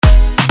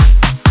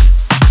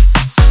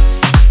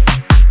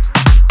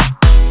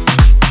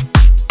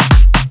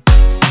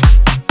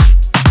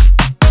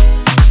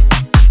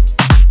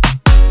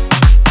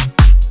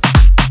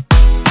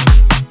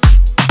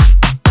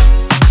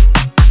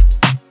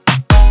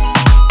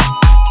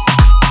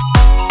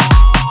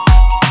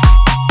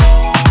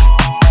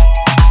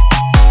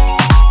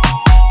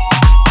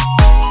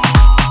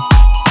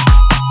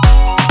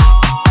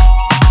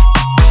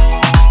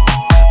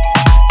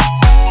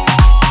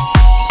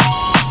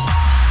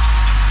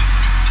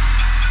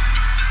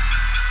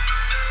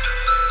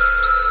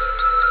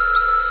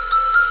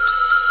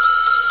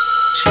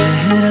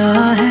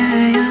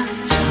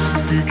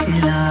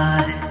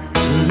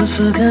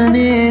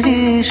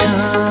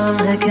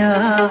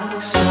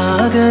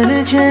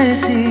सागर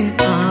जैसी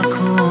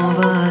आँखों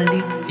वाली,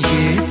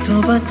 ये तो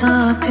बता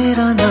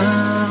तेरा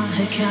नाम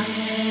है क्या?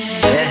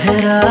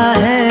 चेहरा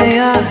है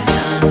या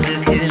चांद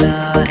खिला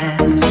है,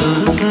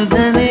 जुल्फ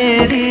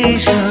घनेरी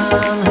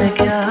शाम है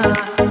क्या?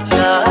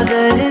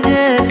 सागर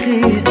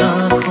जैसी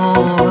आँखों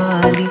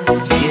वाली,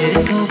 ये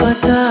तो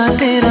बता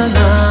तेरा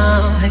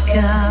नाम है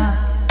क्या?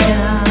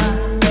 क्या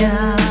क्या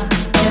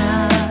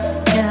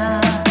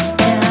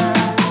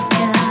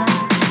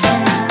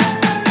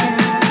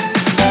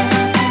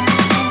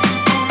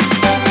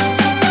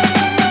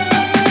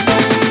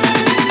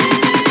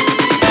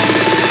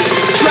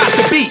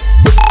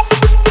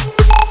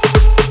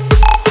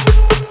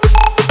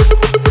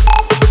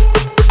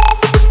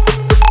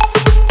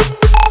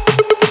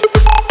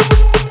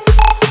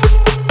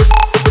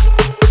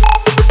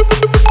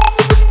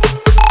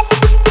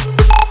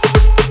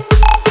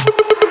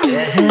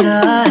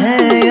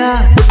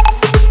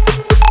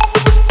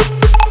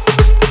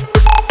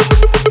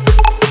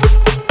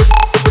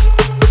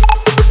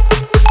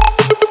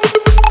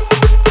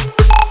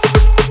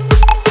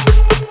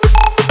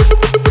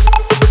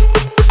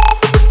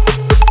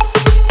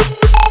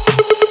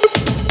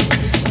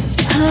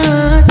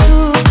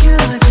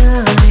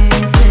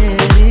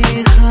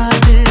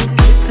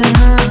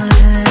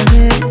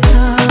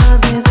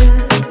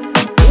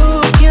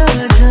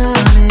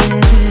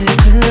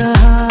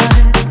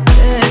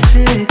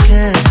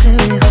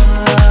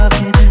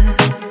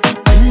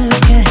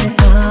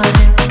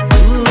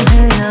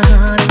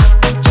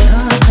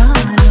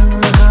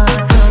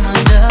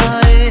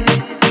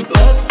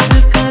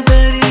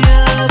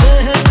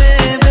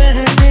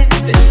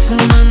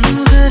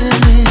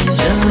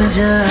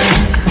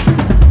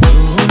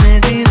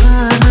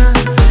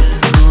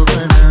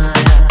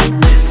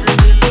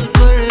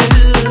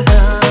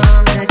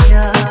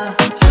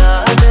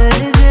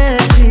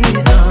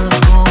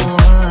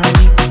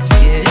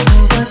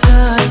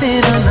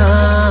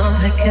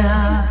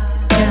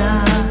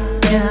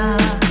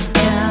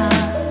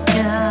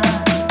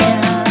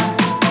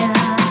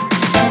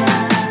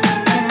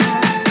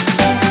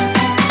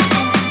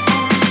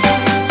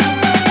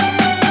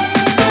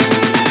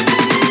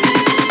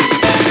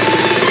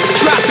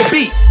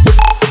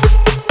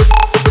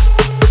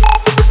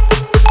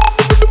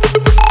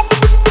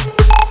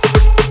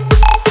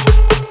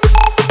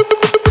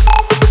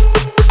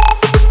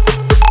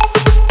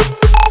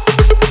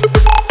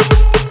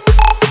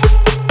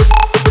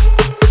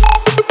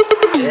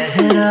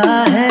चेहरा